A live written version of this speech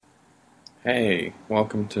Hey,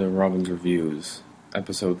 welcome to Robin's Reviews,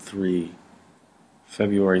 Episode 3,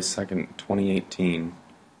 February 2nd, 2018.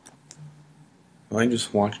 I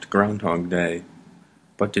just watched Groundhog Day,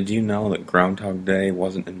 but did you know that Groundhog Day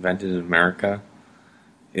wasn't invented in America?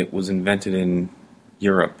 It was invented in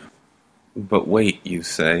Europe. But wait, you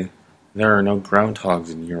say, there are no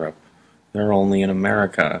groundhogs in Europe. They're only in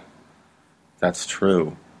America. That's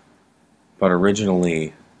true. But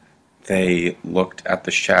originally, they looked at the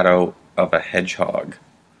shadow of a hedgehog.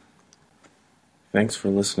 Thanks for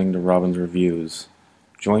listening to Robin's Reviews.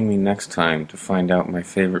 Join me next time to find out my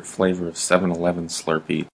favorite flavor of 7-Eleven Slurpee.